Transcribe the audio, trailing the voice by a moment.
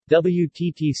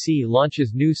WTTC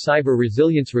launches new cyber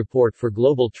resilience report for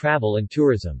global travel and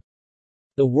tourism.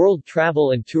 The World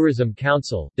Travel and Tourism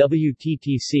Council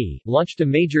 (WTTC) launched a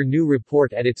major new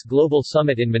report at its global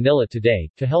summit in Manila today,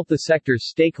 to help the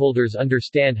sector's stakeholders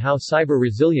understand how cyber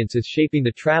resilience is shaping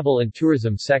the travel and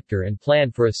tourism sector and plan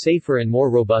for a safer and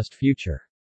more robust future.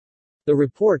 The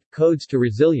report, Codes to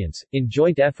Resilience, in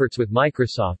joint efforts with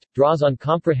Microsoft, draws on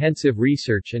comprehensive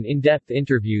research and in-depth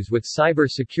interviews with cyber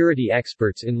security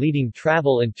experts in leading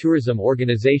travel and tourism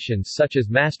organizations such as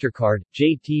MasterCard,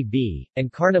 JTB,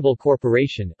 and Carnival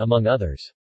Corporation, among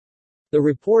others. The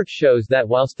report shows that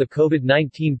whilst the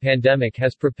COVID-19 pandemic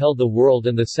has propelled the world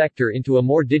and the sector into a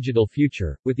more digital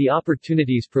future, with the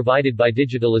opportunities provided by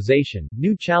digitalization,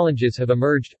 new challenges have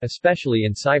emerged, especially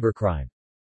in cybercrime.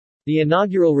 The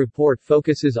inaugural report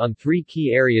focuses on 3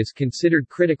 key areas considered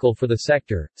critical for the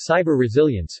sector: cyber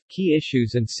resilience, key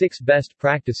issues and 6 best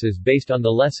practices based on the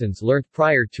lessons learned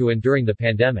prior to and during the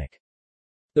pandemic.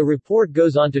 The report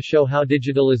goes on to show how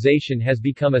digitalization has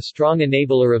become a strong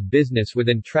enabler of business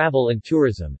within travel and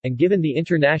tourism, and given the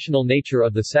international nature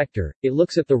of the sector, it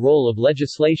looks at the role of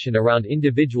legislation around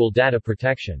individual data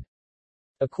protection.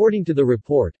 According to the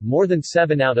report, more than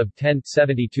 7 out of 10,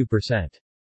 72%.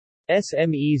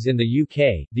 SMEs in the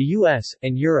UK, the US,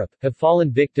 and Europe, have fallen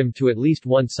victim to at least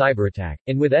one cyberattack,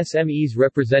 and with SMEs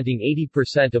representing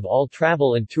 80% of all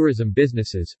travel and tourism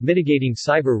businesses, mitigating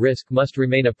cyber risk must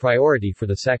remain a priority for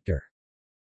the sector.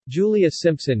 Julia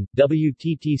Simpson,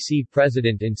 WTTC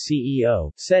President and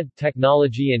CEO, said,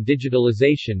 "Technology and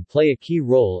digitalization play a key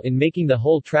role in making the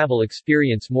whole travel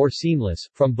experience more seamless,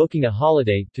 from booking a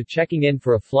holiday, to checking in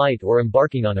for a flight or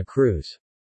embarking on a cruise.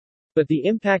 But the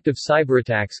impact of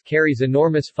cyberattacks carries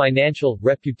enormous financial,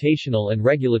 reputational and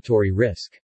regulatory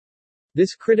risk."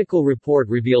 This critical report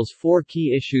reveals 4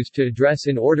 key issues to address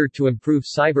in order to improve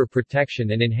cyber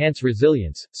protection and enhance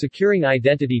resilience: securing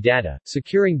identity data,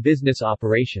 securing business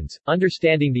operations,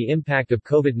 understanding the impact of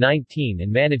COVID-19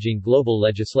 and managing global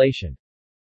legislation.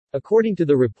 According to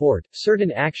the report,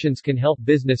 certain actions can help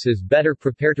businesses better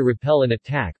prepare to repel an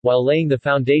attack, while laying the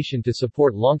foundation to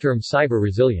support long-term cyber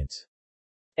resilience.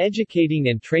 Educating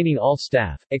and training all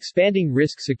staff, expanding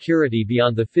risk security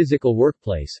beyond the physical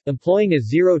workplace, employing a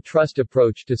zero-trust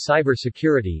approach to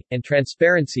cybersecurity, and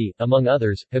transparency, among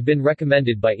others, have been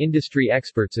recommended by industry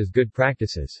experts as good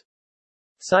practices.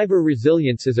 Cyber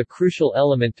resilience is a crucial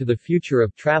element to the future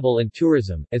of travel and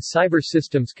tourism, as cyber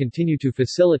systems continue to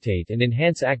facilitate and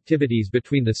enhance activities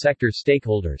between the sector's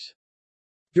stakeholders.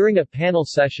 During a panel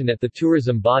session at the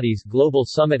tourism body's Global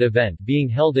Summit event being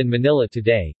held in Manila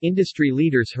today, industry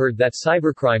leaders heard that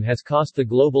cybercrime has cost the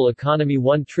global economy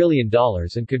 $1 trillion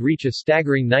and could reach a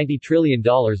staggering $90 trillion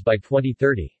by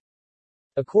 2030.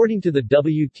 According to the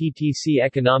WTTC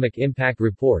Economic Impact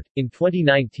Report, in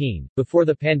 2019, before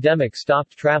the pandemic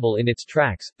stopped travel in its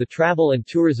tracks, the travel and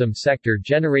tourism sector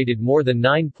generated more than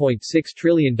 $9.6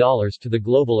 trillion to the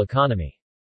global economy.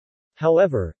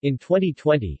 However, in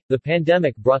 2020, the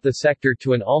pandemic brought the sector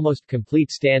to an almost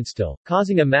complete standstill,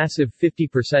 causing a massive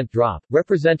 50% drop,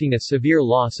 representing a severe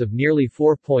loss of nearly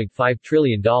 $4.5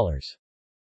 trillion.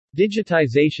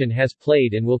 Digitization has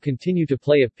played and will continue to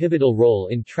play a pivotal role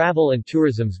in travel and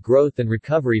tourism's growth and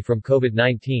recovery from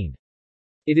COVID-19.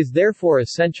 It is therefore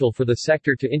essential for the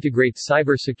sector to integrate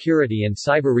cybersecurity and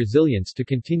cyber resilience to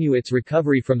continue its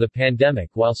recovery from the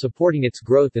pandemic while supporting its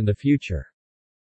growth in the future.